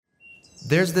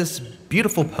There's this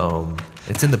beautiful poem.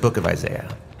 It's in the book of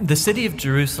Isaiah. The city of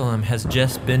Jerusalem has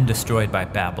just been destroyed by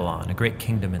Babylon, a great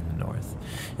kingdom in the north.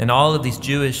 And all of these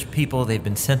Jewish people, they've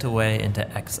been sent away into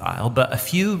exile, but a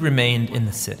few remained in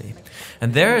the city.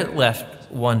 And they're left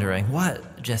wondering,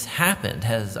 what just happened?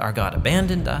 Has our God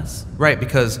abandoned us? Right,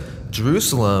 because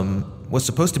Jerusalem was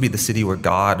supposed to be the city where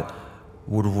God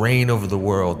would reign over the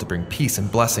world to bring peace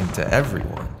and blessing to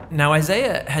everyone. Now,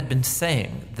 Isaiah had been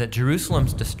saying that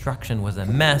Jerusalem's destruction was a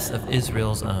mess of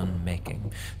Israel's own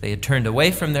making. They had turned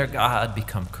away from their God,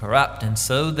 become corrupt, and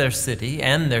so their city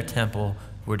and their temple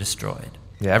were destroyed.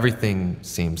 Yeah, everything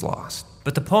seems lost.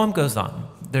 But the poem goes on.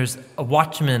 There's a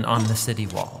watchman on the city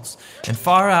walls. And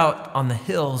far out on the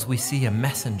hills, we see a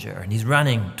messenger, and he's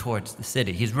running towards the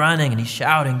city. He's running and he's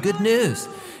shouting, "Good news!"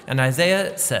 And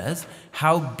Isaiah says,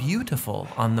 "How beautiful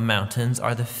on the mountains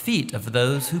are the feet of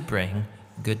those who bring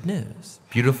good news."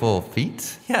 Beautiful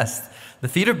feet? Yes, the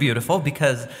feet are beautiful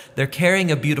because they're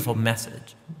carrying a beautiful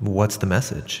message. What's the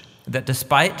message? That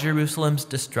despite Jerusalem's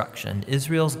destruction,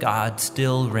 Israel's God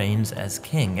still reigns as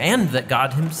king, and that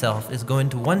God himself is going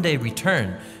to one day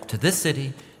return to this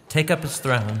city, take up his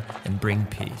throne, and bring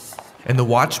peace. And the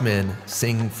watchmen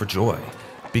sing for joy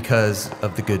because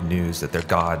of the good news that their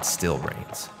God still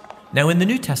reigns. Now, in the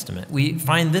New Testament, we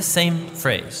find this same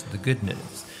phrase, the good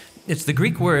news. It's the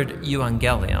Greek word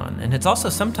euangelion, and it's also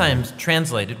sometimes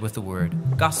translated with the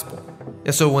word gospel.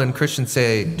 Yeah, so when Christians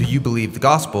say, "Do you believe the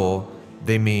gospel?"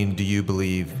 they mean, do you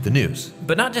believe the news?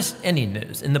 But not just any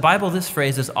news. In the Bible, this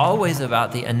phrase is always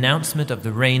about the announcement of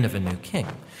the reign of a new king.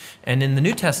 And in the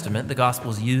New Testament, the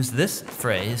Gospels use this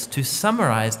phrase to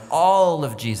summarize all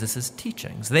of Jesus'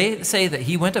 teachings. They say that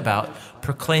he went about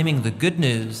proclaiming the good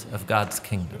news of God's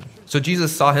kingdom. So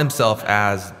Jesus saw himself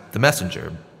as the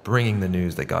messenger, bringing the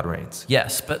news that God reigns.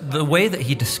 Yes, but the way that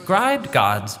he described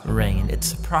God's reign, it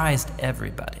surprised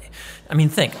everybody. I mean,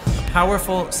 think, a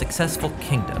powerful, successful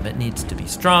kingdom. It needs to be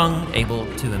strong, able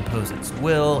to impose its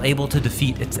will, able to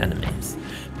defeat its enemies.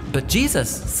 But Jesus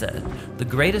said the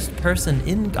greatest person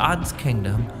in God's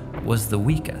kingdom was the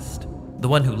weakest, the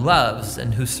one who loves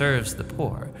and who serves the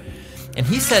poor. And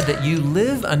he said that you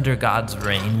live under God's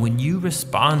reign when you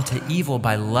respond to evil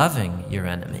by loving your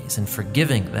enemies and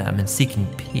forgiving them and seeking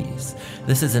peace.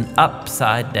 This is an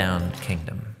upside-down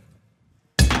kingdom.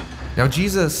 Now,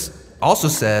 Jesus also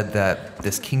said that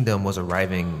this kingdom was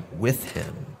arriving with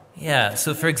him. Yeah,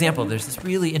 so for example, there's this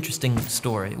really interesting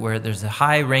story where there's a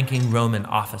high-ranking Roman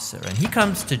officer, and he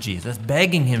comes to Jesus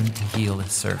begging him to heal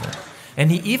his servant.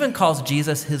 And he even calls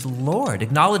Jesus his Lord,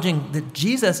 acknowledging that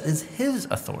Jesus is his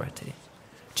authority.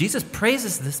 Jesus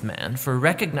praises this man for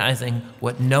recognizing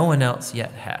what no one else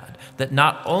yet had, that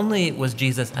not only was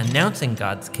Jesus announcing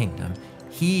God's kingdom,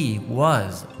 he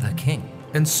was the king.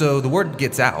 And so the word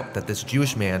gets out that this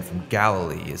Jewish man from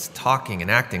Galilee is talking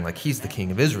and acting like he's the king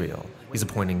of Israel. He's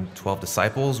appointing 12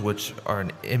 disciples, which are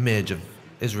an image of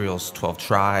Israel's 12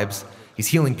 tribes. He's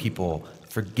healing people,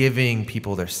 forgiving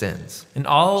people their sins. And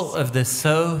all of this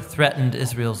so threatened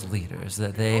Israel's leaders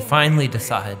that they finally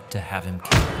decide to have him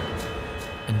killed.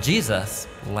 And Jesus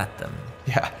let them.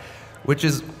 Yeah, which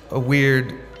is a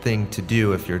weird thing to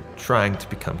do if you're trying to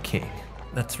become king.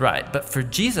 That's right. But for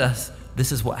Jesus,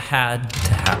 this is what had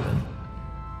to happen.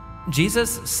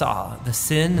 Jesus saw the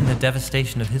sin and the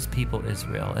devastation of his people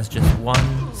Israel as just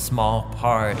one small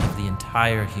part of the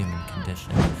entire human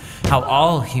condition. How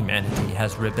all humanity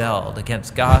has rebelled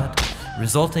against God,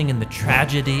 resulting in the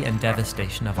tragedy and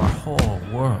devastation of our whole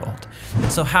world.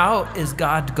 And so how is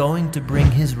God going to bring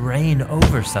his reign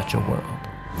over such a world?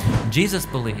 Jesus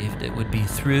believed it would be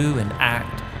through an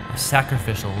act of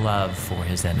sacrificial love for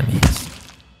his enemies.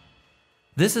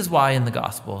 This is why in the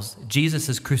Gospels,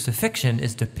 Jesus' crucifixion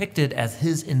is depicted as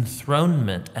his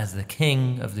enthronement as the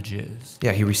King of the Jews.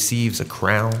 Yeah, he receives a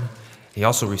crown. He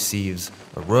also receives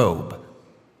a robe.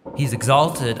 He's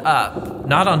exalted up,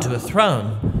 not onto a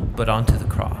throne, but onto the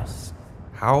cross.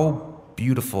 How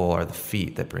beautiful are the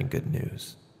feet that bring good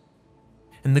news.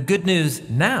 And the good news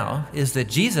now is that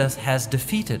Jesus has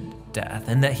defeated death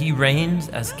and that he reigns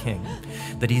as king,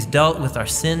 that he's dealt with our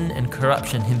sin and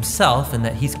corruption himself and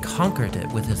that he's conquered it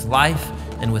with his life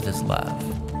and with his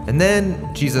love. And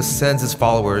then Jesus sends his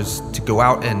followers to go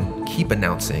out and keep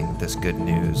announcing this good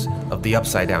news of the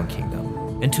upside-down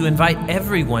kingdom. And to invite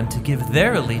everyone to give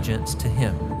their allegiance to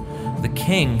him, the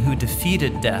king who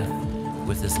defeated death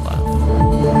with his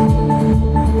love.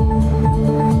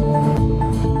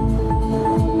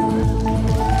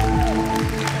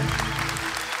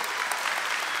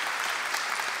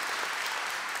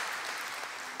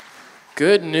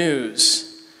 Good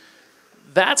news.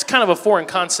 That's kind of a foreign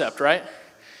concept, right?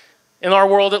 In our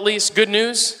world, at least, good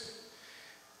news.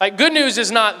 Like, good news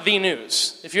is not the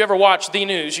news. If you ever watch the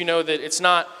news, you know that it's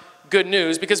not good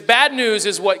news, because bad news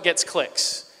is what gets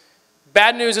clicks.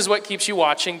 Bad news is what keeps you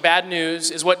watching. Bad news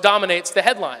is what dominates the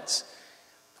headlines.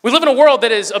 We live in a world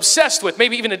that is obsessed with,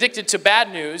 maybe even addicted to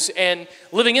bad news, and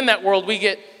living in that world, we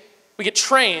get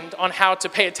trained on how to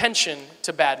pay attention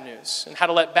to bad news and how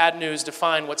to let bad news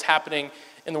define what's happening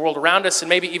in the world around us and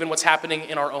maybe even what's happening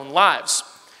in our own lives.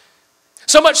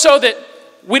 So much so that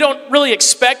we don't really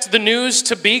expect the news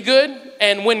to be good,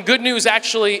 and when good news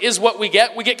actually is what we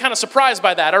get kind of surprised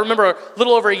by that. I remember a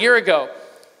little over a year ago,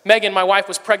 Megan, my wife,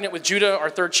 was pregnant with Judah,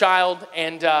 our third child,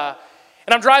 and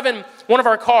I'm driving one of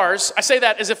our cars. I say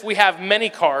that as if we have many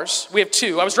cars. We have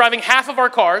two. I was driving half of our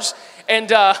cars,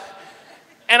 and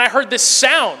I heard this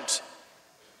sound.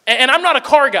 And I'm not a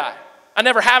car guy. I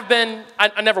never have been.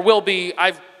 I never will be.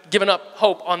 I've given up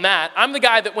hope on that. I'm the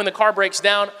guy that when the car breaks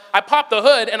down, I pop the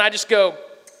hood and I just go,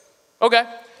 okay.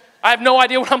 I have no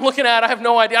idea what I'm looking at. I have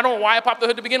no idea. I don't know why I popped the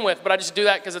hood to begin with, but I just do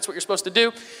that because that's what you're supposed to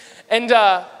do. And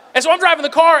so I'm driving the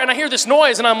car and I hear this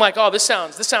noise and I'm like, oh, this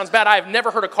sounds bad. I have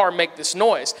never heard a car make this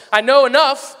noise. I know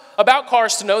enough about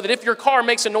cars to know that if your car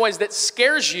makes a noise that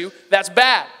scares you, that's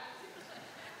bad.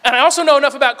 And I also know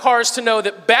enough about cars to know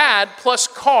that bad plus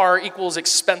car equals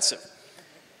expensive.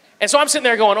 And so I'm sitting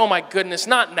there going, oh my goodness,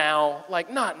 not now.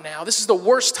 Like, not now. This is the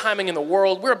worst timing in the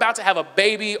world. We're about to have a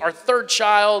baby, our third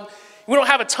child. We don't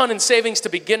have a ton in savings to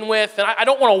begin with, and I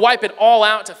don't want to wipe it all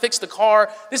out to fix the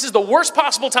car. This is the worst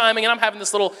possible timing, and I'm having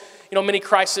this little, mini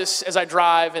crisis as I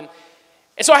drive. And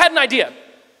so I had an idea.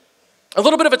 A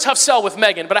little bit of a tough sell with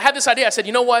Megan, but I had this idea. I said,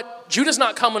 you know what? Judah's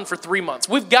not coming for 3 months.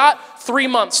 We've got 3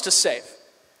 months to save.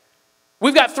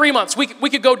 We've got 3 months. We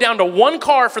could go down to one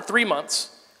car for 3 months,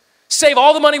 save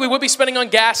all the money we would be spending on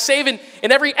gas, save in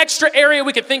every extra area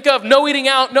we could think of, no eating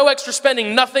out, no extra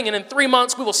spending, nothing. And in 3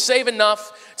 months, we will save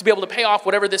enough to be able to pay off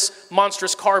whatever this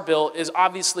monstrous car bill is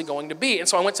obviously going to be. And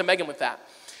so I went to Megan with that.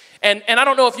 And I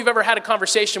don't know if you've ever had a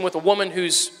conversation with a woman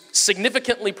who's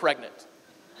significantly pregnant,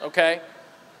 okay?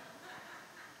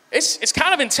 It's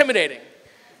kind of intimidating,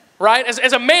 right?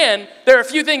 As a man, there are a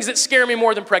few things that scare me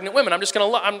more than pregnant women. I'm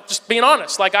just being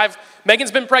honest. Like,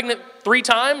 Megan's been pregnant 3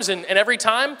 times, and every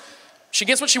time she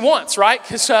gets what she wants, right?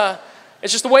 Because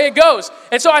it's just the way it goes.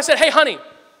 And so I said, hey, honey,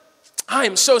 I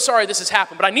am so sorry this has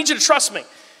happened, but I need you to trust me.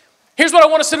 Here's what I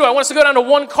want us to do. I want us to go down to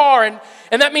one car,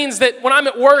 and that means that when I'm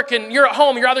at work and you're at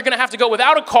home, you're either going to have to go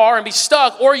without a car and be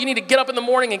stuck, or you need to get up in the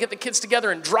morning and get the kids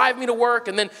together and drive me to work,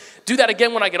 and then do that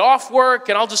again when I get off work,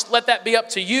 and I'll just let that be up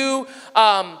to you.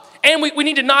 And we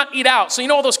need to not eat out. So you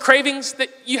know all those cravings that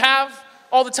you have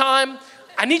all the time?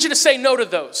 I need you to say no to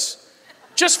those.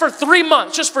 Just for 3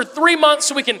 months. Just for 3 months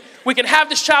so we can have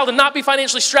this child and not be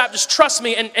financially strapped. Just trust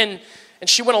me. And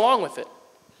she went along with it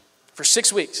for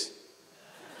 6 weeks.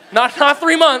 Not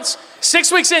 3 months.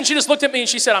 6 weeks in, she just looked at me and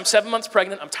she said, I'm 7 months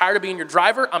pregnant. I'm tired of being your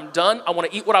driver. I'm done. I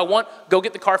want to eat what I want. Go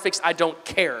get the car fixed. I don't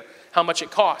care how much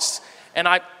it costs. And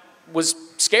I was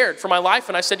scared for my life,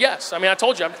 and I said yes. I mean, I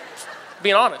told you, I'm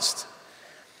being honest.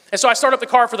 And so I start up the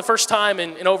car for the first time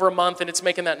in over a month, and it's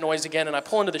making that noise again, and I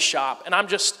pull into the shop, and I'm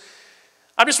just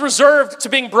reserved to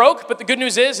being broke, but the good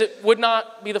news is it would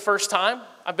not be the first time.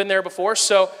 I've been there before.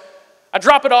 So I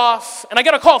drop it off, and I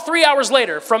get a call 3 hours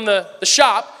later from the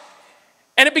shop.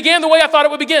 And it began the way I thought it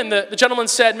would begin. The gentleman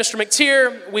said, Mr.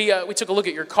 McTier, we took a look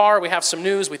at your car. We have some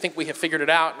news. We think we have figured it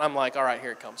out. And I'm like, all right,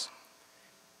 here it comes.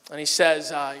 And he says,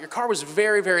 your car was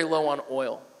very, very low on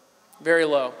oil. Very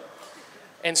low.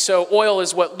 And so oil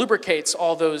is what lubricates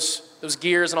all those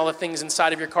gears and all the things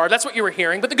inside of your car. That's what you were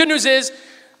hearing. But the good news is,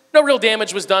 no real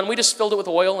damage was done. We just filled it with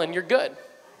oil and you're good.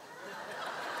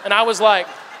 And I was like,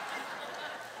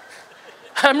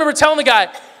 I remember telling the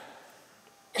guy,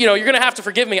 you're going to have to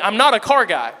forgive me. I'm not a car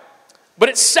guy. But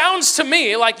it sounds to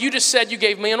me like you just said you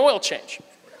gave me an oil change.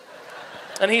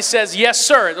 And he says, yes,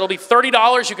 sir. It'll be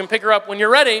 $30. You can pick her up when you're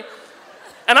ready.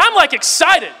 And I'm like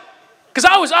excited. Because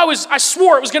I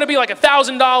swore it was going to be like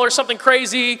 $1,000, something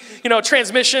crazy,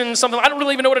 transmission, something. I don't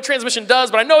really even know what a transmission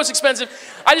does, but I know it's expensive.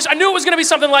 I knew it was going to be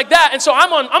something like that. And so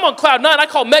I'm on cloud 9. I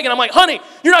call Megan. I'm like, honey,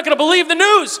 you're not going to believe the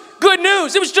news. Good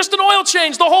news. It was just an oil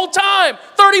change the whole time.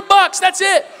 $30, that's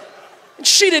it. And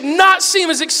she did not seem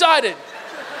as excited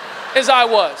as I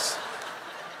was.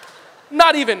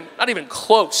 Not even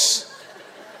close.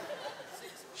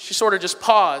 She sort of just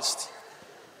paused.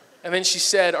 And then she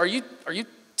said, Are you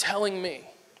telling me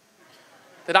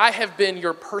that I have been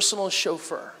your personal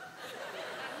chauffeur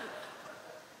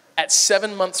at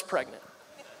 7 months pregnant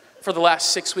for the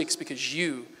last 6 weeks because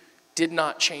you did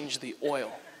not change the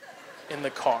oil in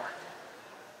the car?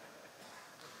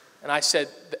 And I said,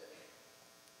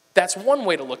 that's one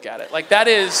way to look at it. Like, that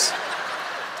is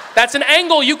That's an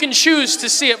angle you can choose to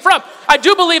see it from. I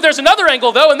do believe there's another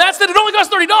angle, though, and that's that it only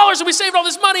cost $30 and we saved all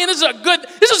this money, and this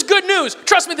is good news.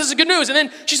 Trust me, this is good news. And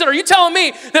then she said, are you telling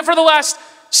me that for the last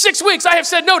 6 weeks I have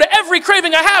said no to every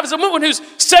craving I have as a woman who's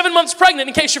 7 months pregnant,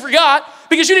 in case you forgot,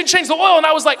 because you didn't change the oil? And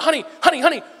I was like, honey,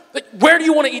 like, where do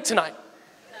you want to eat tonight?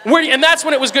 And that's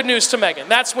when it was good news to Megan.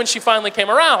 That's when she finally came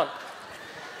around.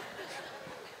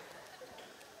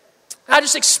 I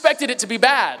just expected it to be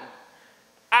bad.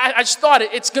 I just thought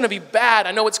it's going to be bad.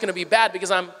 I know it's going to be bad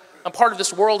because I'm part of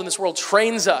this world, and this world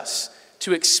trains us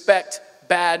to expect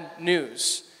bad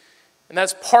news. And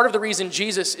that's part of the reason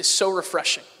Jesus is so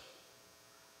refreshing.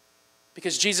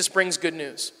 Because Jesus brings good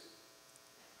news.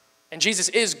 And Jesus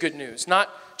is good news, not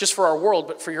just for our world,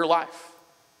 but for your life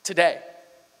today.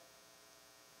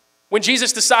 When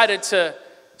Jesus decided to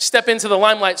step into the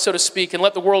limelight, so to speak, and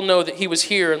let the world know that he was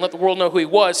here and let the world know who he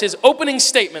was, his opening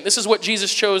statement, this is what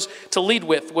Jesus chose to lead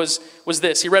with, was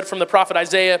this. He read from the prophet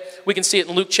Isaiah. We can see it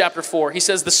in Luke chapter 4. He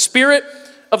says, the Spirit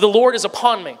of the Lord is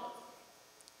upon me,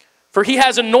 for he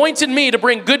has anointed me to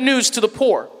bring good news to the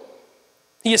poor.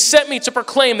 He has sent me to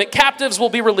proclaim that captives will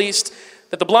be released,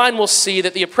 that the blind will see,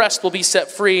 that the oppressed will be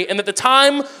set free, and that the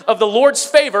time of the Lord's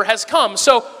favor has come.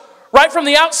 So right from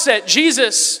the outset,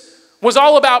 Jesus was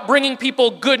all about bringing people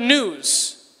good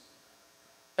news.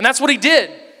 And that's what he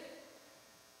did.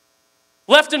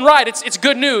 Left and right, it's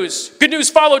good news. Good news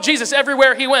followed Jesus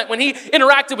everywhere he went. When he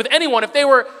interacted with anyone, if they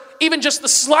were even just the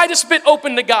slightest bit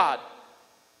open to God,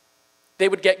 they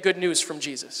would get good news from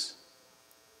Jesus.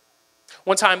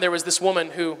 One time there was this woman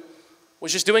who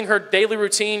was just doing her daily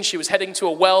routine. She was heading to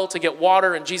a well to get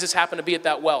water, and Jesus happened to be at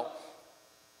that well.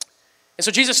 And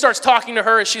so Jesus starts talking to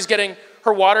her as she's getting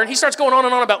her water, and he starts going on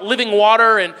and on about living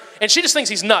water, and she just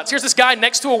thinks he's nuts. Here's this guy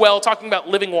next to a well talking about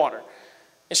living water.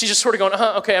 And she's just sort of going,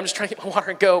 okay, I'm just trying to get my water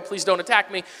and go. Please don't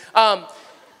attack me.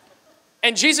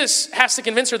 And Jesus has to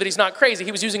convince her that he's not crazy.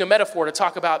 He was using a metaphor to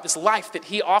talk about this life that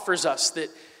he offers us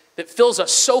that fills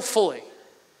us so fully.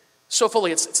 So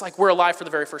fully, it's like we're alive for the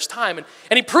very first time.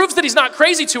 And he proves that he's not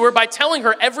crazy to her by telling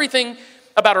her everything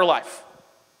about her life.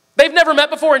 They've never met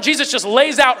before, and Jesus just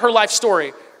lays out her life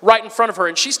story right in front of her,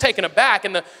 and she's taken aback.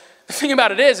 And the thing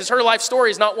about it is her life story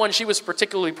is not one she was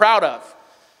particularly proud of.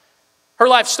 Her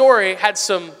life story had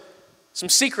some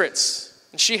secrets,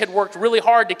 and she had worked really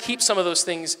hard to keep some of those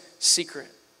things secret.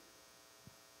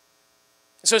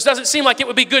 So it doesn't seem like it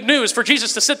would be good news for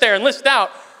Jesus to sit there and list out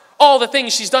all the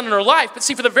things she's done in her life. But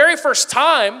see, for the very first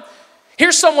time,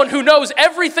 here's someone who knows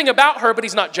everything about her, but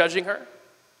he's not judging her.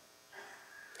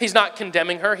 He's not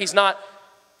condemning her. He's not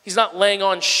laying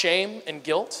on shame and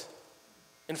guilt.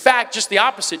 In fact, just the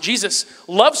opposite. Jesus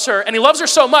loves her, and he loves her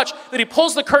so much that he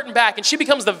pulls the curtain back, and she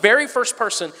becomes the very first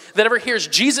person that ever hears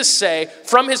Jesus say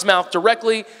from his mouth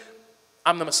directly,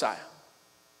 I'm the Messiah.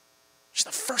 She's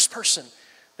the first person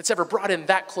that's ever brought in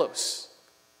that close.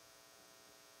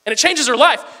 And it changes her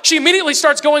life. She immediately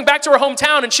starts going back to her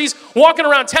hometown, and she's walking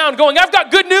around town going, I've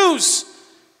got good news.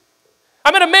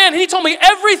 I met a man, and he told me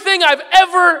everything I've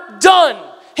ever done.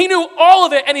 He knew all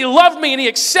of it, and he loved me, and he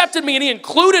accepted me, and he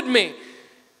included me.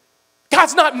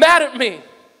 God's not mad at me.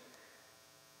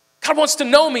 God wants to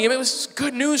know me. I mean, it was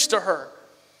good news to her.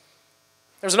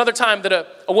 There was another time that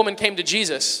a woman came to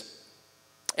Jesus,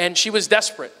 and she was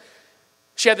desperate.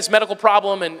 She had this medical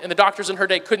problem, and the doctors in her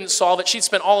day couldn't solve it. She'd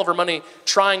spent all of her money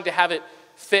trying to have it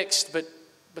fixed, but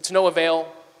to no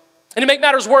avail. And to make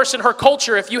matters worse, in her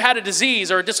culture, if you had a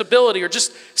disease or a disability or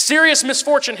just serious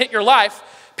misfortune hit your life,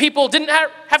 people didn't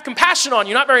have compassion on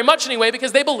you, not very much anyway,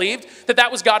 because they believed that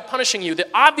was God punishing you, that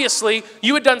obviously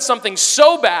you had done something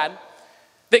so bad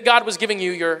that God was giving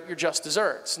you your just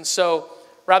deserts. And so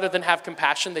rather than have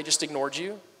compassion, they just ignored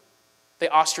you. They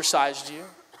ostracized you.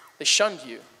 They shunned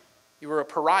you. You were a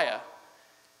pariah.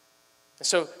 And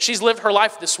so she's lived her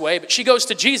life this way, but she goes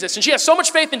to Jesus, and she has so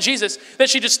much faith in Jesus that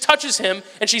she just touches him,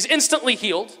 and she's instantly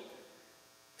healed.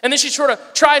 And then she sort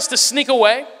of tries to sneak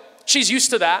away. She's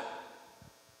used to that.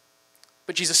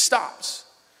 But Jesus stops.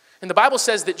 And the Bible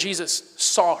says that Jesus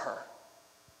saw her.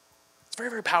 It's very,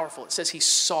 very powerful. It says he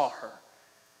saw her.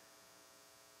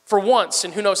 For once,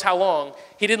 and who knows how long,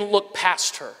 he didn't look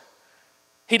past her.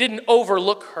 He didn't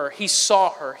overlook her. He saw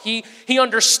her. He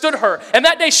understood her. And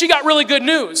that day she got really good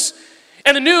news.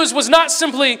 And the news was not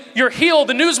simply you're healed.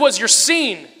 The news was you're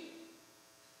seen.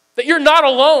 That you're not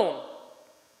alone.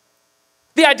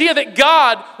 The idea that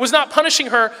God was not punishing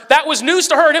her, that was news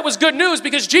to her, and it was good news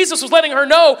because Jesus was letting her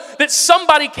know that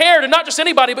somebody cared, and not just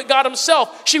anybody, but God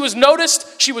himself. She was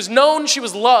noticed, she was known, she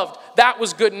was loved. That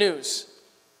was good news.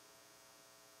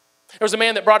 There was a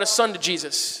man that brought his son to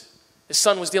Jesus. His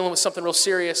son was dealing with something real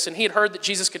serious, and he had heard that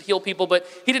Jesus could heal people, but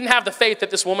he didn't have the faith that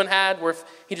this woman had, where if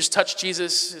he just touched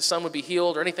Jesus, his son would be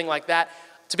healed or anything like that.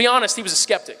 To be honest, he was a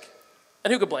skeptic,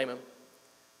 and who could blame him?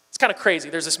 It's kind of crazy.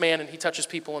 There's this man, and he touches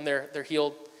people, and they're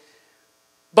healed.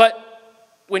 But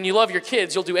when you love your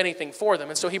kids, you'll do anything for them.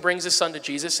 And so he brings his son to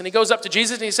Jesus, and he goes up to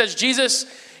Jesus, and he says, Jesus,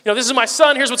 this is my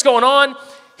son. Here's what's going on.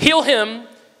 Heal him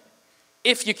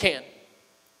if you can.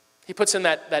 He puts in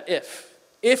that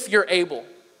if you're able.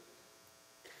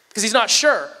 Because he's not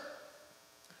sure.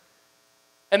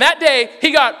 And that day,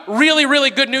 he got really, really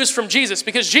good news from Jesus,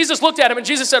 because Jesus looked at him and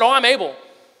Jesus said, I'm able.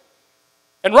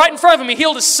 And right in front of him, he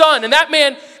healed his son, and that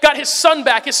man got his son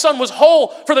back. His son was whole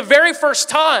for the very first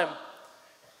time.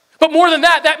 But more than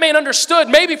that man understood,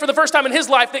 maybe for the first time in his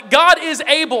life, that God is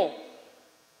able.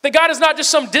 That God is not just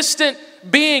some distant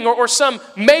being or some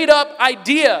made-up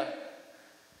idea.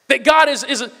 That God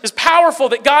is powerful,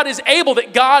 that God is able,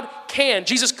 that God can.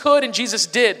 Jesus could and Jesus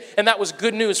did, and that was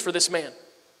good news for this man.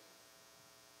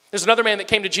 There's another man that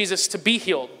came to Jesus to be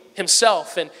healed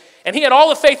himself, and he had all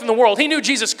the faith in the world. He knew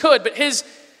Jesus could, but his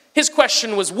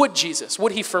question was, would Jesus?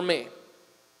 Would he for me?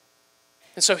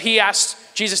 And so he asked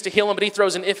Jesus to heal him, but he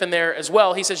throws an if in there as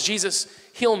well. He says, Jesus,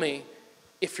 heal me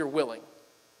if you're willing.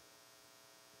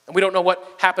 And we don't know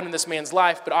what happened in this man's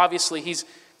life, but obviously he's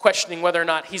questioning whether or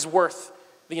not he's worth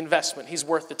the investment. He's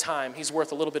worth the time. He's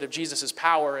worth a little bit of Jesus'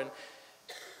 power. And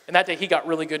that day he got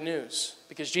really good news,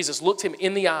 because Jesus looked him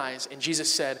in the eyes and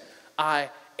Jesus said, I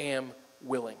am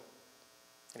willing.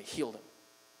 And he healed him.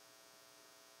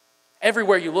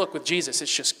 Everywhere you look with Jesus,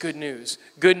 it's just good news,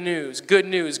 good news, good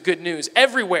news, good news,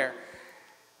 everywhere.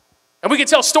 And we could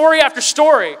tell story after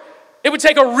story. It would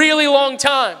take a really long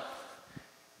time.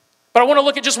 But I want to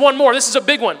look at just one more. This is a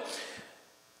big one.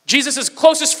 Jesus'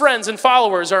 closest friends and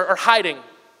followers are hiding.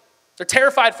 They're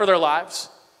terrified for their lives.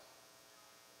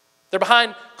 They're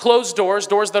behind closed doors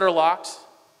that are locked.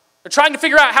 They're trying to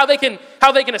figure out how they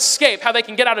can escape, how they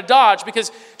can get out of Dodge,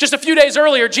 because just a few days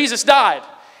earlier, Jesus died.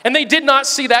 And they did not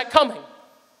see that coming.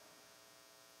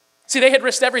 See, they had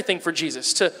risked everything for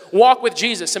Jesus. To walk with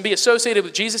Jesus and be associated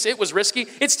with Jesus, it was risky.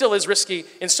 It still is risky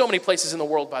in so many places in the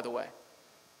world, by the way.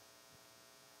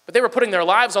 But they were putting their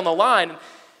lives on the line.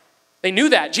 They knew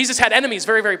that. Jesus had enemies,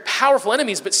 very, very powerful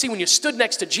enemies. But see, when you stood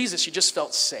next to Jesus, you just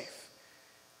felt safe.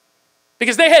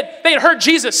 Because they had heard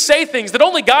Jesus say things that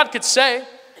only God could say.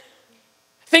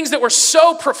 Things that were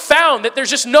so profound that there's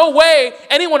just no way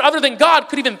anyone other than God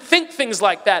could even think things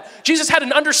like that. Jesus had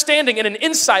an understanding and an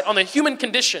insight on the human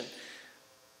condition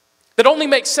that only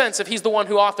makes sense if he's the one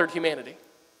who authored humanity.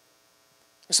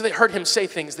 And so they heard him say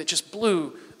things that just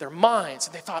blew their minds,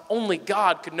 and they thought only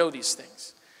God could know these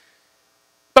things.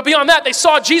 But beyond that, they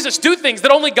saw Jesus do things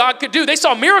that only God could do. They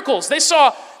saw miracles. They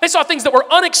saw things that were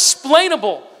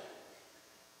unexplainable.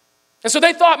 And so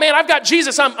they thought, man, I've got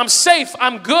Jesus, I'm safe,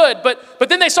 I'm good. But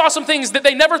then they saw some things that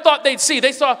they never thought they'd see.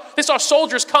 They saw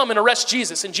soldiers come and arrest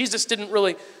Jesus, and Jesus didn't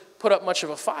really put up much of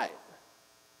a fight.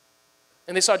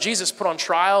 And they saw Jesus put on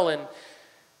trial, and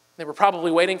they were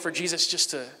probably waiting for Jesus just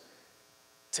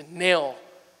to nail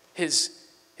his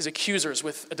accusers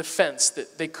with a defense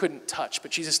that they couldn't touch. But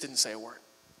Jesus didn't say a word.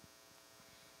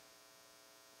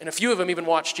 And a few of them even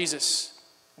watched Jesus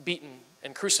beaten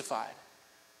and crucified.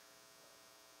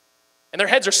 And their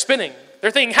heads are spinning.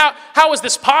 They're thinking, how is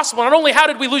this possible? Not only how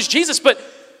did we lose Jesus, but,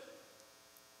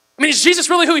 is Jesus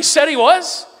really who he said he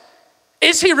was?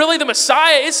 Is he really the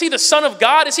Messiah? Is he the Son of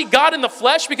God? Is he God in the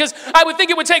flesh? Because I would think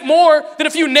it would take more than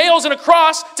a few nails and a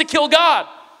cross to kill God.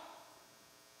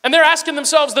 And they're asking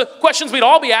themselves the questions we'd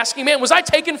all be asking. Man, was I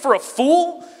taken for a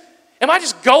fool? Am I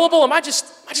just gullible? Am I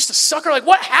just a sucker? Like,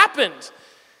 what happened?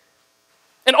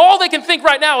 And all they can think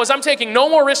right now is, I'm taking no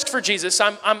more risk for Jesus.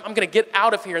 I'm going to get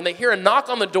out of here. And they hear a knock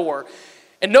on the door.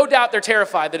 And no doubt they're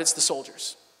terrified that it's the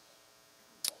soldiers.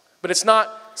 But it's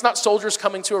not soldiers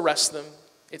coming to arrest them.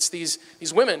 It's these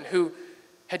women who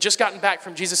had just gotten back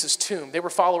from Jesus' tomb. They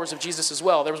were followers of Jesus as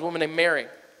well. There was a woman named Mary.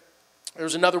 There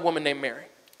was another woman named Mary.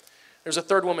 There's a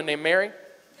third woman named Mary.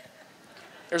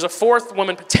 There's a fourth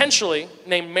woman potentially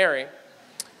named Mary.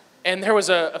 And there was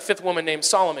a fifth woman named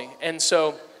Salome. And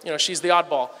so, she's the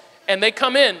oddball. And they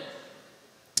come in,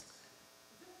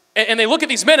 and they look at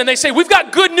these men, and they say, we've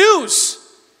got good news.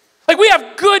 Like, we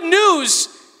have good news.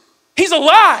 He's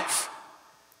alive.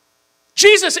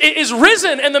 Jesus is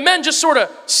risen. And the men just sort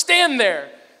of stand there.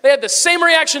 They had the same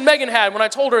reaction Megan had when I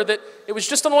told her that it was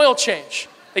just an oil change.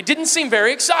 They didn't seem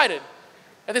very excited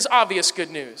at this obvious good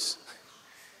news.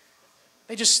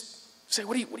 They just say,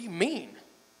 what do you mean?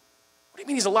 What do you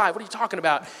mean he's alive? What are you talking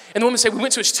about? And the women say, we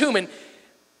went to his tomb, and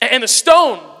the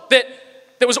stone that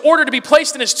that was ordered to be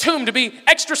placed in his tomb to be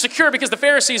extra secure because the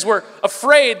Pharisees were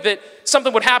afraid that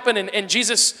something would happen and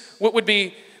Jesus would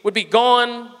be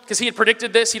gone because he had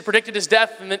predicted this. He'd predicted his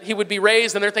death and that he would be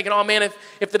raised. And they're thinking, oh man,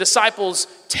 if the disciples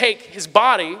take his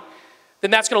body, then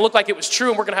that's going to look like it was true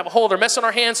and we're going to have a whole other mess on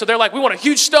our hands. So they're like, we want a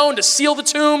huge stone to seal the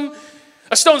tomb,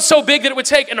 a stone so big that it would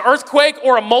take an earthquake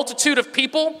or a multitude of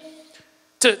people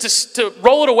to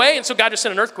roll it away. And so God just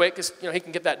sent an earthquake because he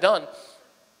can get that done.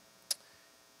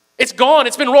 It's gone.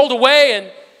 It's been rolled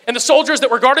away. And the soldiers that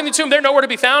were guarding the tomb, they're nowhere to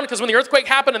be found because when the earthquake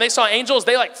happened and they saw angels,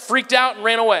 they freaked out and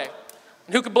ran away.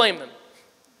 And who could blame them?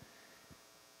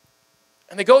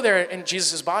 And they go there and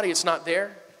Jesus' body, it's not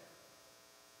there.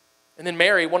 And then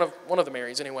Mary, one of the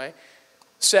Marys anyway,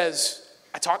 says,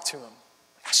 I talked to him.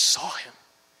 I saw him.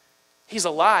 He's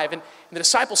alive. And the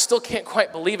disciples still can't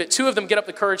quite believe it. Two of them get up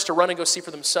the courage to run and go see for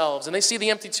themselves. And they see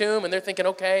the empty tomb and they're thinking,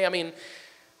 okay, I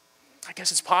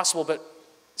guess it's possible, but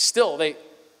still they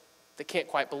can't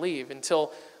quite believe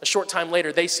until a short time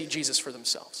later they see Jesus for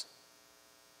themselves.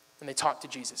 And they talk to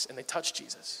Jesus and they touch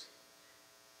Jesus.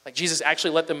 Like Jesus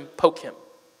actually let them poke him.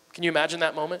 Can you imagine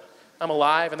that moment? I'm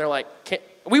alive and they're like,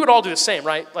 we would all do the same,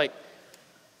 right? Like,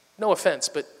 no offense,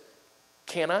 but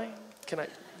can I?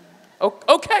 Oh,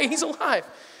 okay, he's alive.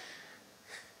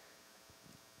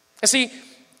 And see,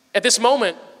 at this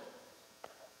moment,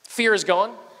 fear is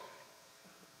gone.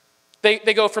 They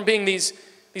go from being these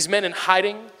men in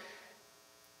hiding.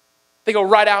 They go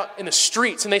right out in the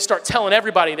streets and they start telling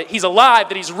everybody that he's alive,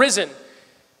 that he's risen.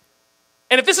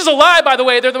 And if this is a lie, by the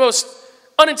way, they're the most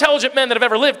unintelligent men that have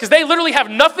ever lived because they literally have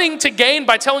nothing to gain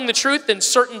by telling the truth than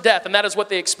certain death, and that is what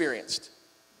they experienced.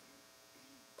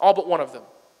 All but one of them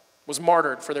was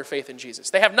martyred for their faith in Jesus.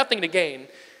 They have nothing to gain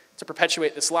to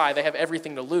perpetuate this lie. They have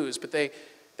everything to lose, but they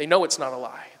know it's not a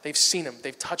lie. They've seen him,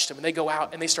 they've touched him, and they go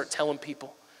out and they start telling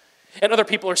people. And other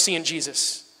people are seeing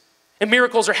Jesus. And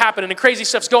miracles are happening and crazy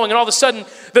stuff's going. And all of a sudden,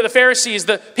 the Pharisees,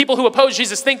 the people who oppose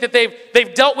Jesus, think that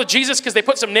they've dealt with Jesus because they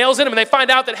put some nails in him. And they find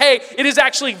out that, hey, it is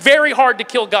actually very hard to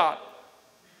kill God.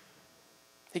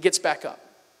 He gets back up.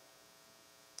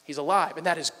 He's alive. And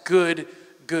that is good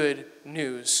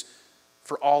news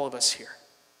for all of us here.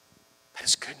 That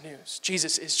is good news.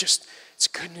 Jesus is it's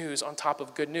good news on top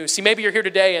of good news. See, maybe you're here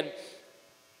today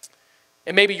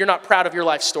and maybe you're not proud of your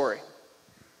life story.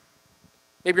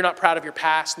 Maybe you're not proud of your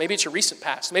past. Maybe it's your recent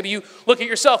past. Maybe you look at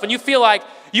yourself and you feel like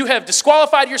you have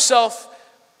disqualified yourself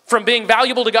from being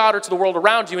valuable to God or to the world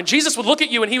around you. And Jesus would look at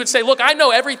you and he would say, look, I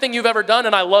know everything you've ever done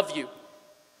and I love you.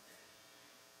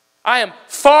 I am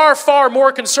far, far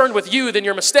more concerned with you than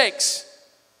your mistakes.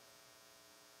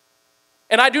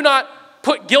 And I do not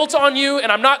put guilt on you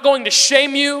and I'm not going to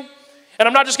shame you. And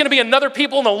I'm not just going to be another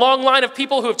people in the long line of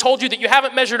people who have told you that you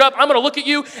haven't measured up. I'm going to look at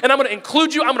you and I'm going to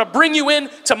include you. I'm going to bring you in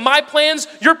to my plans.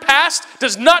 Your past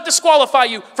does not disqualify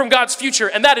you from God's future.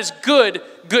 And that is good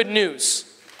news.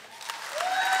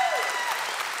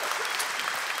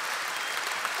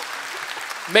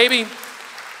 Maybe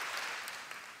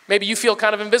you feel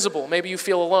kind of invisible. Maybe you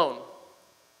feel alone.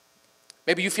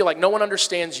 Maybe you feel like no one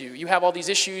understands you. You have all these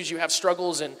issues, you have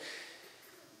struggles, and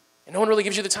no one really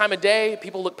gives you the time of day.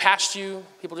 People look past you.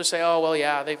 People just say, oh, well,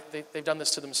 yeah, they've done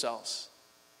this to themselves.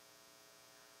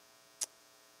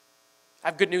 I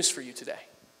have good news for you today.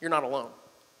 You're not alone.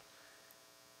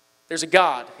 There's a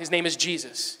God. His name is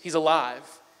Jesus. He's alive,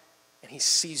 and he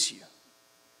sees you.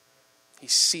 He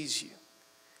sees you.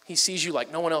 He sees you like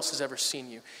no one else has ever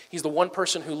seen you. He's the one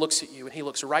person who looks at you, and he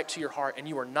looks right to your heart, and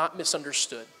you are not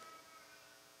misunderstood.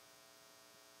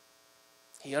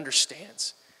 He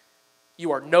understands.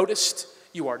 You are noticed,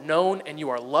 you are known, and you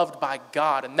are loved by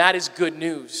God. And that is good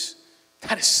news.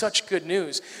 That is such good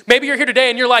news. Maybe you're here today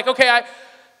and you're like, okay,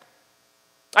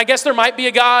 I guess there might be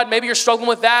a God. Maybe you're struggling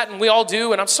with that, and we all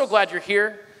do. And I'm so glad you're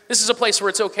here. This is a place where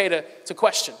it's okay to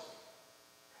question.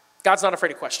 God's not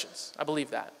afraid of questions. I believe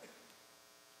that.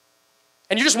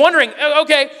 And you're just wondering,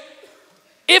 okay,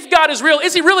 if God is real,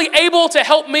 is he really able to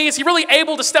help me? Is he really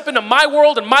able to step into my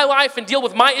world and my life and deal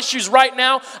with my issues right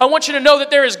now? I want you to know that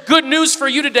there is good news for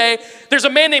you today. There's a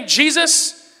man named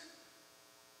Jesus.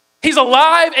 He's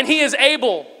alive and he is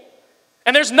able.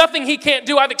 And there's nothing he can't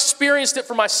do. I've experienced it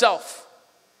for myself.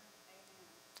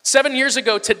 7 years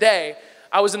ago today,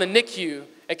 I was in the NICU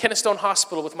at Kennestone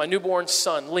Hospital with my newborn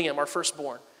son, Liam, our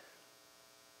firstborn.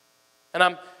 And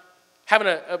I'm having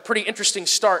a pretty interesting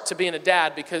start to being a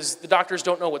dad because the doctors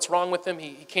don't know what's wrong with him.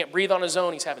 He can't breathe on his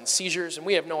own. He's having seizures, and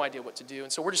we have no idea what to do.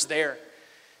 And so we're just there.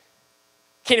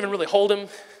 Can't even really hold him.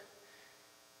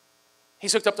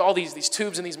 He's hooked up to all these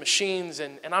tubes and these machines,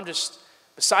 and I'm just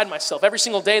beside myself. Every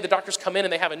single day, the doctors come in,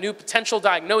 and they have a new potential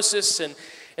diagnosis, and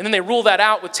And then they rule that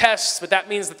out with tests, but that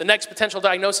means that the next potential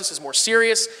diagnosis is more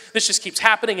serious. This just keeps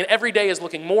happening, and every day is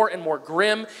looking more and more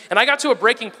grim. And I got to a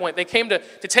breaking point. They came to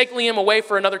take Liam away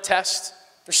for another test.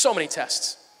 There's so many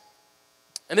tests.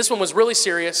 And this one was really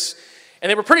serious.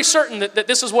 And they were pretty certain that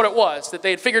this is what it was, that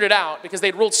they had figured it out because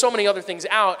they'd ruled so many other things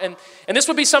out. And this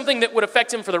would be something that would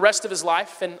affect him for the rest of his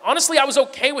life. And honestly, I was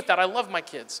okay with that. I love my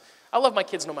kids. I love my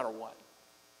kids no matter what.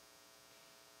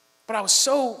 But I was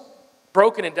so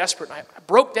broken and desperate. And I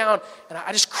broke down and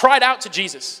I just cried out to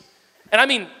Jesus. And I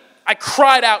mean, I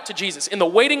cried out to Jesus. In the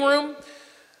waiting room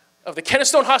of the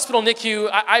Kennestone Hospital NICU,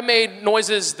 I made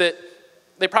noises that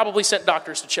they probably sent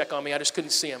doctors to check on me. I just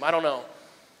couldn't see them. I don't know.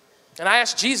 And I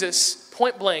asked Jesus,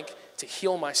 point blank, to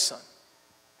heal my son.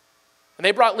 And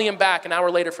they brought Liam back an hour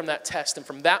later from that test. And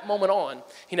from that moment on,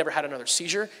 he never had another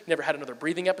seizure. He never had another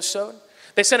breathing episode.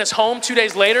 They sent us home 2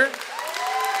 days later.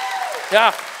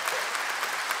 Yeah.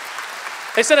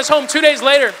 They sent us home 2 days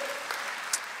later.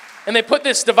 And they put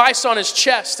this device on his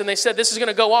chest. And they said, this is going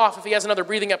to go off if he has another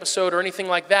breathing episode or anything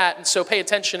like that. And so pay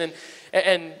attention.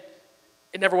 And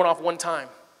it never went off one time.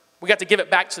 We got to give it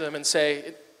back to them and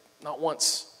say, not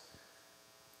once.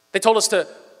 They told us to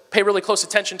pay really close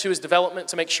attention to his development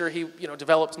to make sure he,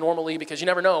 developed normally because you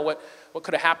never know what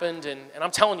could have happened. And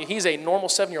I'm telling you, he's a normal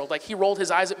 7-year-old. Like, he rolled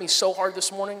his eyes at me so hard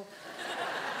this morning.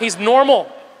 He's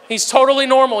normal. He's totally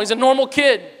normal. He's a normal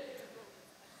kid.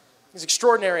 He's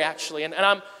extraordinary, actually. And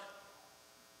I'm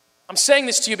saying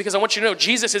this to you because I want you to know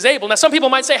Jesus is able. Now, some people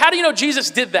might say, how do you know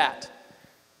Jesus did that?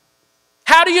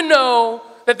 How do you know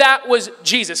that was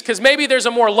Jesus? Because maybe there's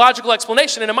a more logical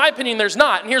explanation, and in my opinion, there's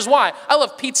not. And here's why. I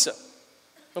love pizza,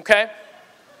 okay?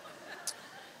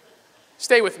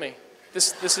 Stay with me.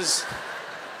 This is,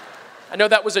 I know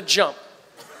that was a jump.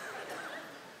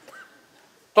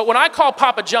 But when I call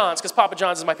Papa John's, because Papa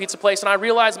John's is my pizza place, and I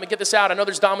realize, I'm going to get this out, I know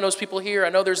there's Domino's people here, I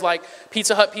know there's like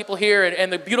Pizza Hut people here,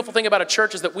 and the beautiful thing about a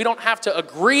church is that we don't have to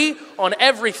agree on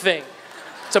everything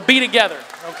to be together,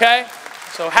 okay?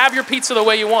 So have your pizza the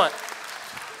way you want.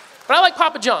 But I like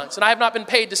Papa John's, and I have not been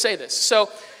paid to say this. So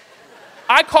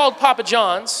I called Papa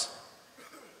John's,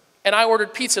 and I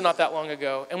ordered pizza not that long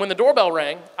ago. And when the doorbell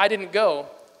rang, I didn't go,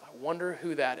 I wonder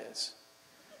who that is.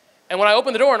 And when I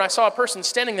opened the door and I saw a person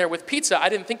standing there with pizza, I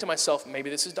didn't think to myself, maybe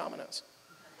this is Domino's.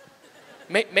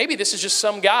 Maybe this is just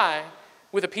some guy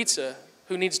with a pizza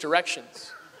who needs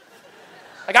directions.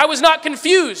 Like, I was not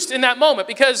confused in that moment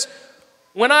because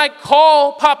when I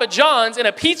call Papa John's and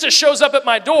a pizza shows up at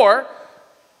my door,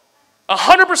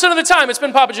 100% of the time, it's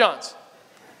been Papa John's.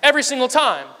 Every single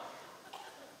time.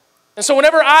 And so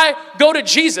whenever I go to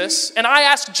Jesus and I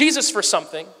ask Jesus for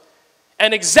something,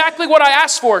 and exactly what I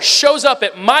asked for shows up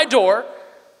at my door,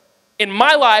 in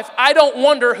my life, I don't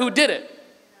wonder who did it.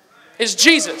 It's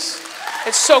Jesus.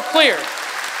 It's so clear.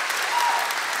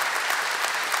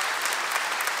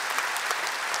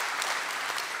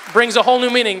 Brings a whole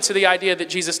new meaning to the idea that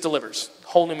Jesus delivers.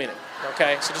 Whole new meaning,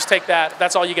 okay? So just take that.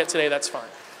 That's all you get today. That's fine.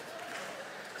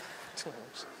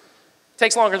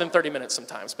 Takes longer than 30 minutes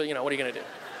sometimes, but what are you going to do?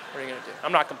 What are you going to do?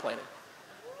 I'm not complaining.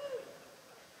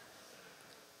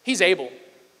 He's able.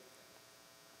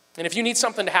 And if you need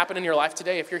something to happen in your life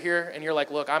today, if you're here and you're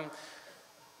like, look, I'm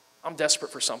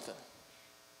desperate for something.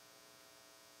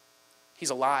 He's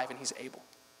alive and he's able.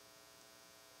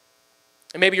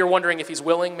 And maybe you're wondering if he's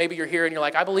willing. Maybe you're here and you're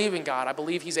like, I believe in God. I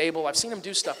believe he's able. I've seen him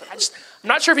do stuff, but I'm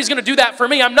not sure if he's going to do that for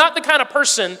me. I'm not the kind of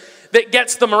person that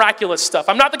gets the miraculous stuff.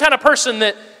 I'm not the kind of person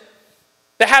that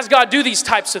has God do these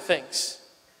types of things.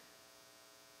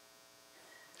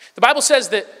 The Bible says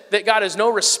that God is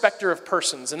no respecter of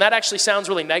persons, and that actually sounds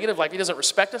really negative, like he doesn't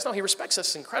respect us. No, he respects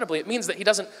us incredibly. It means that he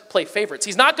doesn't play favorites.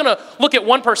 He's not going to look at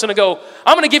one person and go,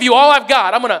 I'm going to give you all I've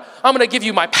got. I'm going to give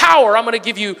you my power. I'm going to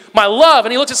give you my love.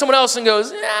 And he looks at someone else and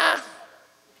goes, I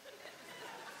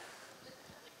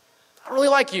don't really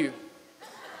like you.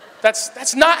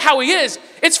 That's not how he is.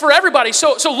 It's for everybody.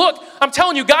 So look, I'm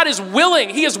telling you, God is willing.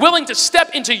 He is willing to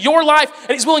step into your life,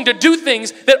 and he's willing to do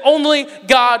things that only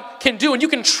God can do. And you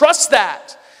can trust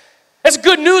that. That's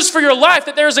good news for your life,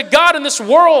 that there is a God in this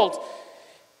world,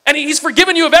 and he's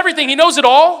forgiven you of everything. He knows it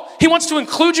all. He wants to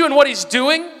include you in what he's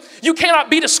doing. You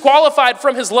cannot be disqualified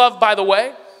from his love, by the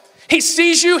way. He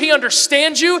sees you, he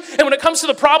understands you, and when it comes to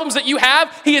the problems that you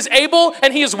have, he is able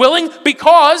and he is willing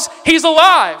because he's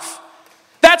alive.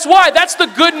 That's why. That's the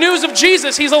good news of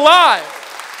Jesus. He's alive.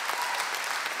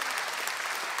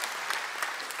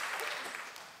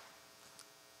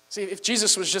 See, if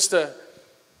Jesus was just a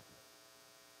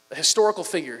historical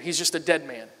figure, he's just a dead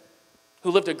man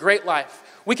who lived a great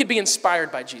life, we could be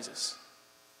inspired by Jesus.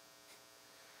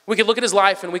 We could look at his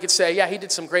life and we could say, yeah, he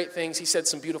did some great things. He said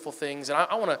some beautiful things. And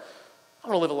I want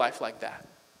to live a life like that.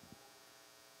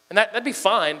 And that'd be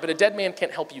fine, but a dead man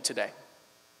can't help you today.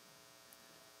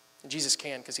 And Jesus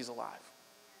can because he's alive.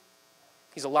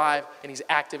 He's alive and he's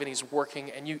active and he's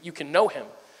working, and you can know him.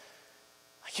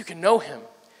 Like, you can know him.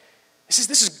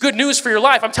 This is good news for your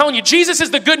life. I'm telling you, Jesus is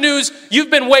the good news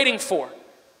you've been waiting for.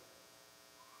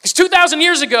 Because 2,000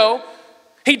 years ago,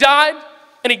 he died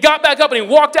and he got back up and he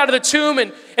walked out of the tomb,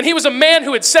 and he was a man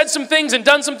who had said some things and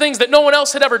done some things that no one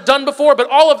else had ever done before, but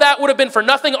all of that would have been for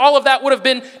nothing. All of that would have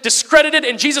been discredited,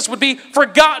 and Jesus would be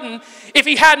forgotten if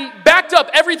he hadn't backed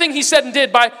up everything he said and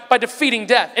did by defeating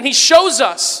death. And he shows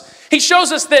us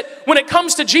that when it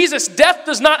comes to Jesus, death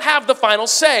does not have the final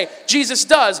say. Jesus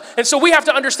does. And so we have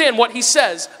to understand what he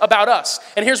says about us.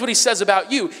 And here's what he says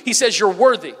about you. He says, you're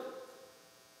worthy.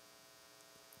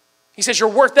 He says, you're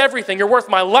worth everything. You're worth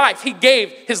my life. He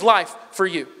gave his life for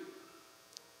you.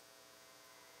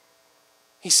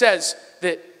 He says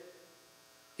that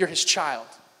you're his child,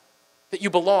 that you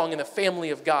belong in the family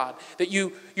of God, that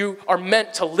you are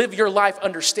meant to live your life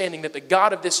understanding that the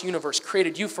God of this universe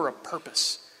created you for a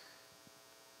purpose,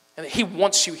 and that he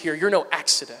wants you here. You're no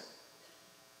accident.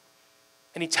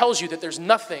 And he tells you that there's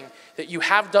nothing that you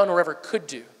have done or ever could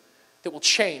do that will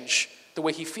change the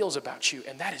way he feels about you.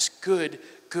 And that is good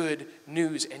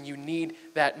news, and you need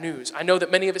that news. I know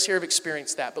that many of us here have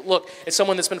experienced that, but look, as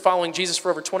someone that's been following Jesus for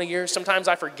over 20 years, sometimes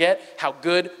I forget how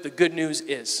good the good news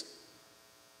is.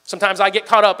 Sometimes I get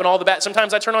caught up in all the bad.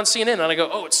 Sometimes I turn on CNN and I go,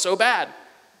 oh, it's so bad.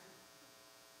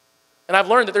 And I've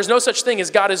learned that there's no such thing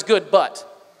as God is good, but.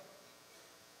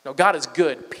 No, God is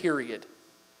good, period.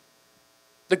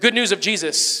 The good news of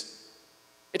Jesus,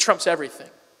 it trumps everything.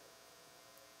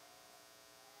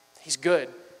 He's good.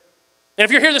 And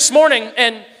if you're here this morning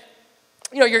and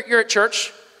you're at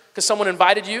church because someone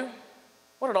invited you,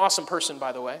 what an awesome person,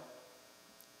 by the way.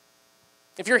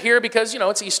 If you're here because,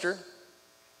 it's Easter,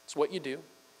 it's what you do.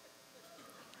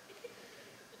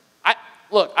 I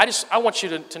want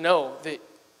you to know that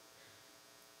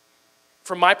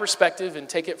from my perspective, and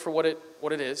take it for what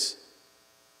it is,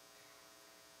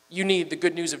 you need the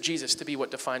good news of Jesus to be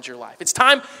what defines your life. It's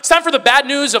time for the bad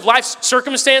news of life's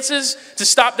circumstances to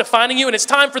stop defining you, and it's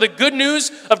time for the good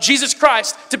news of Jesus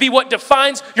Christ to be what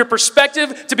defines your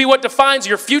perspective, to be what defines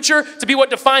your future, to be what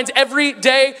defines every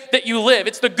day that you live.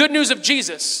 It's the good news of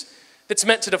Jesus that's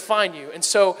meant to define you. And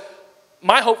so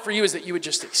my hope for you is that you would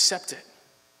just accept it.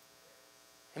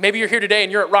 And maybe you're here today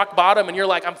and you're at rock bottom and you're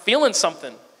like, I'm feeling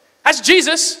something. That's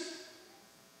Jesus.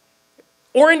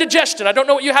 Or indigestion. I don't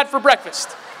know what you had for breakfast.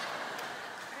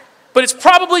 But it's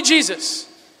probably Jesus.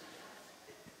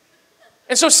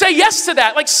 And so say yes to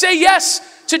that. Like, say yes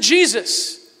to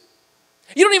Jesus.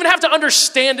 You don't even have to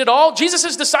understand it all.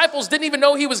 Jesus' disciples didn't even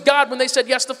know he was God when they said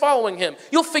yes to following him.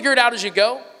 You'll figure it out as you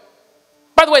go.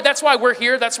 By the way, that's why we're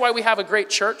here. That's why we have a great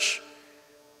church.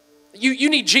 You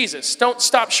need Jesus. Don't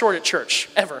stop short at church,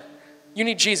 ever. You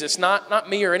need Jesus, not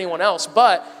me or anyone else.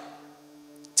 But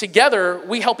together,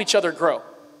 we help each other grow.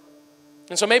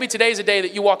 And so maybe today's a day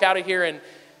that you walk out of here and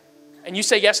you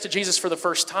say yes to Jesus for the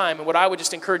first time. And what I would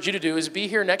just encourage you to do is be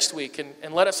here next week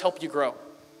and let us help you grow.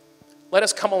 Let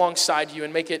us come alongside you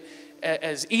and make it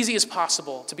as easy as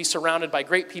possible to be surrounded by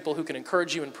great people who can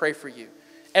encourage you and pray for you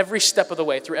every step of the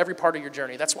way through every part of your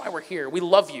journey. That's why we're here. We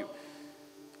love you.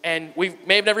 And we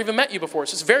may have never even met you before.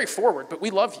 So it's very forward, but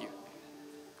we love you.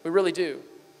 We really do.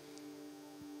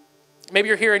 Maybe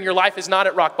you're here and your life is not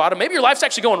at rock bottom. Maybe your life's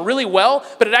actually going really well,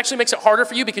 but it actually makes it harder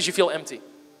for you because you feel empty.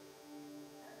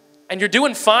 And you're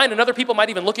doing fine, and other people might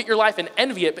even look at your life and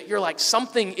envy it, but you're like,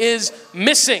 something is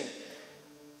missing.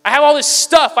 I have all this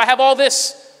stuff. I have all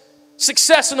this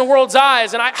success in the world's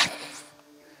eyes, and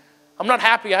I'm not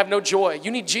happy. I have no joy.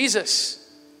 You need Jesus.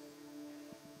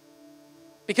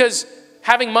 Because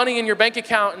having money in your bank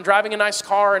account and driving a nice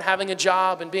car and having a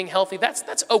job and being healthy,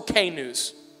 that's okay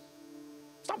news.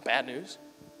 It's not bad news.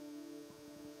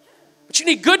 But you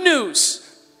need good news.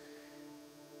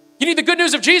 You need the good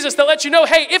news of Jesus that lets you know,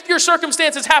 hey, if your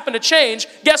circumstances happen to change,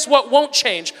 guess what won't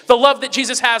change? The love that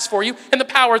Jesus has for you and the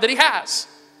power that he has.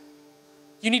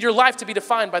 You need your life to be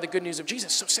defined by the good news of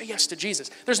Jesus. So say yes to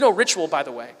Jesus. There's no ritual, by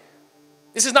the way.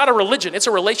 This is not a religion. It's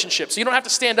a relationship. So you don't have to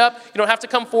stand up. You don't have to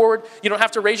come forward. You don't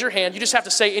have to raise your hand. You just have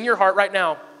to say in your heart right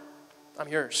now, I'm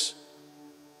yours.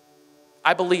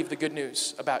 I believe the good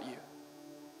news about you.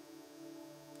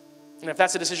 And if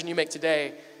that's a decision you make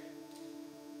today,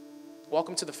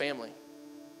 welcome to the family.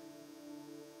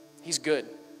 He's good.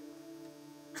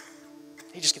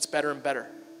 He just gets better and better.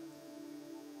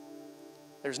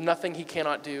 There's nothing he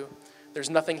cannot do. There's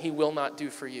nothing he will not do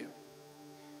for you.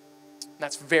 And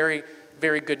that's very,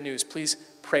 very good news. Please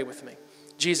pray with me.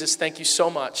 Jesus, thank you so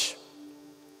much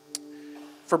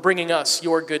for bringing us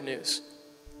your good news.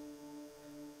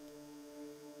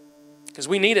 Because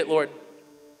we need it, Lord.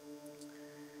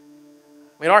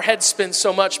 I mean, our heads spin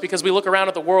so much because we look around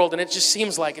at the world and it just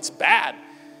seems like it's bad.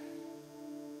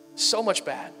 So much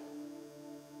bad.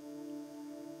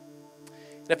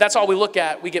 And if that's all we look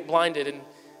at, we get blinded and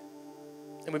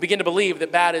we begin to believe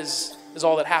that bad is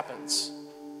all that happens.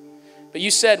 But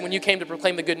you said when you came to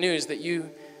proclaim the good news that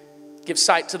you give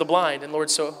sight to the blind. And Lord,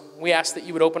 so we ask that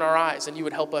you would open our eyes and you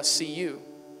would help us see you.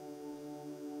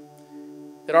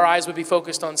 That our eyes would be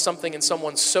focused on something and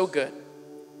someone so good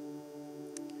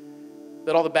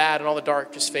that all the bad and all the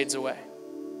dark just fades away.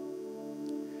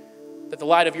 That the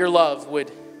light of your love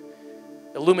would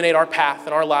illuminate our path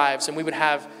and our lives, and we would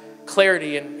have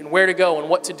clarity in where to go and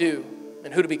what to do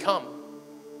and who to become.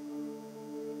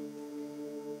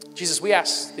 Jesus, we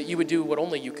ask that you would do what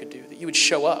only you could do, that you would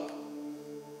show up,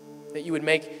 that you would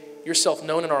make yourself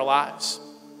known in our lives,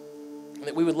 and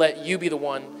that we would let you be the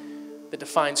one that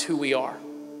defines who we are,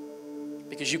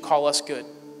 because you call us good.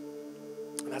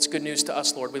 And that's good news to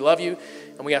us, Lord. We love you,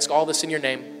 and we ask all this in your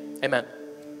name. Amen.